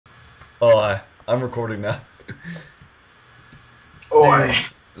Oh, I'm recording now. Oi.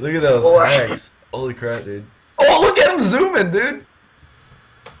 Dude, look at those Oi. hacks. Holy crap, dude. Oh, look at him zooming, dude.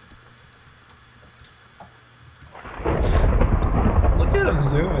 Look at him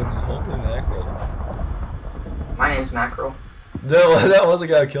zooming. Holy mackerel. My name's Mackerel. That was the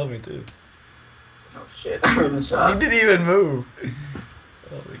guy who killed me, too. Oh shit, I'm in the shot. He didn't even move.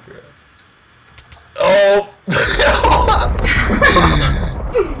 Holy crap. Oh!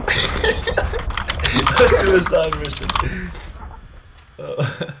 A suicide mission.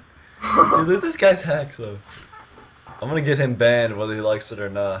 Dude, look at this guy's hacks, though. I'm gonna get him banned whether he likes it or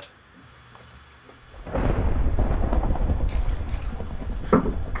not.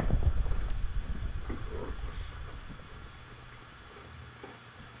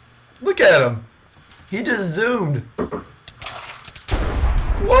 Look at him. He just zoomed.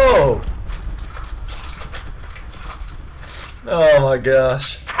 Whoa. Oh my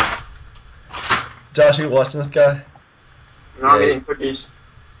gosh. Josh, you watching this guy? No, I'm eating cookies.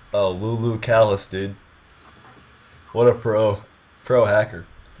 Oh, lulucalus, dude. What a pro hacker.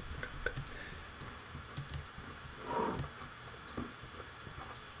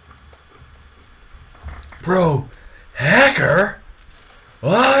 Pro hacker?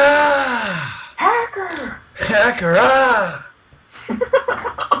 Ah! Hacker! Hacker! Ah!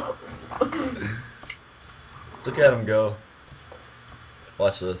 Look at him go.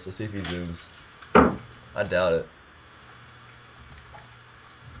 Watch this. Let's see if he zooms. I doubt it.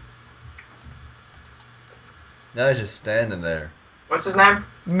 Now he's just standing there. What's his name?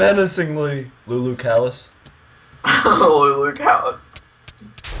 Menacingly. lulucalus. Look out.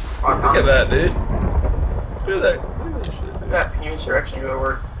 Look at that, dude. Look at that. Look at that shit, dude. That penis erection go to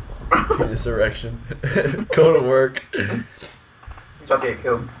work. Penis erection. Go to work. He's about to get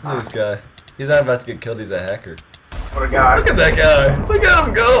killed. Look at this guy. He's not about to get killed, he's a hacker. What a guy. Look at that guy. Look at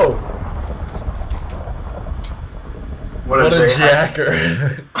him go. What a jacker.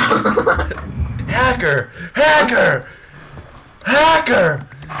 Hacker! Hacker! Hacker!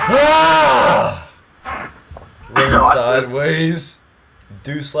 Ah! Running sideways.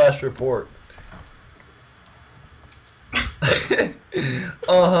 Do/report.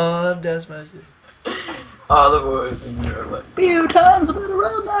 That's my shit. Oh, the boys. Like, few times I've been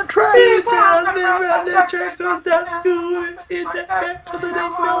around that track. Few times been around that track, so it's not school. In that back, cause it ain't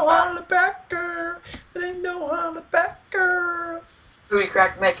no on the backer. It ain't no on the backer. Booty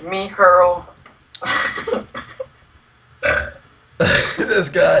crack making me hurl. This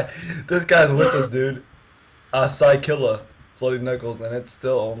guy's with us, dude. Psykilla, floating knuckles, and it's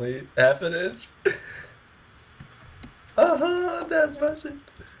still only half an inch. That's my shit.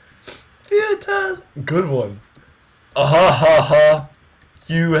 Few times. Good one. Ha.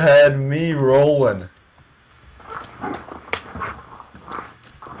 You had me rolling.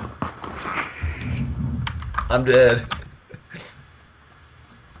 I'm dead.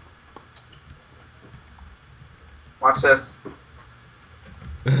 Watch this.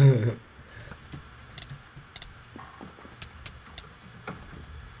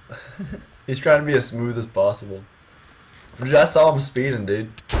 He's trying to be as smooth as possible. I saw him speeding, dude.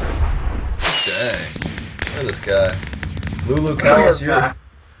 Dang. Look at this guy. lulucalus,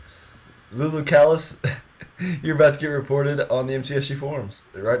 lulucalus, you're about to get reported on the MCSG forums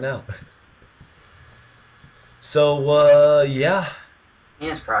right now. So, yeah.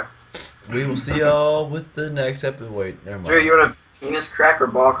 Penis crack. We will see y'all with the next episode. Wait, never mind. Drew, you want a penis crack or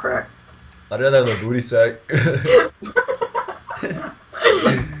ball crack? I'd rather have a booty sack.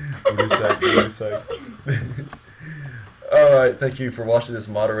 Booty sack. Alright, thank you for watching this,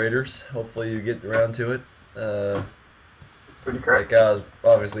 moderators. Hopefully you get around to it. Booty crack. That guy was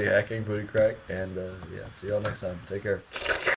obviously hacking booty crack. And, yeah, see y'all next time. Take care.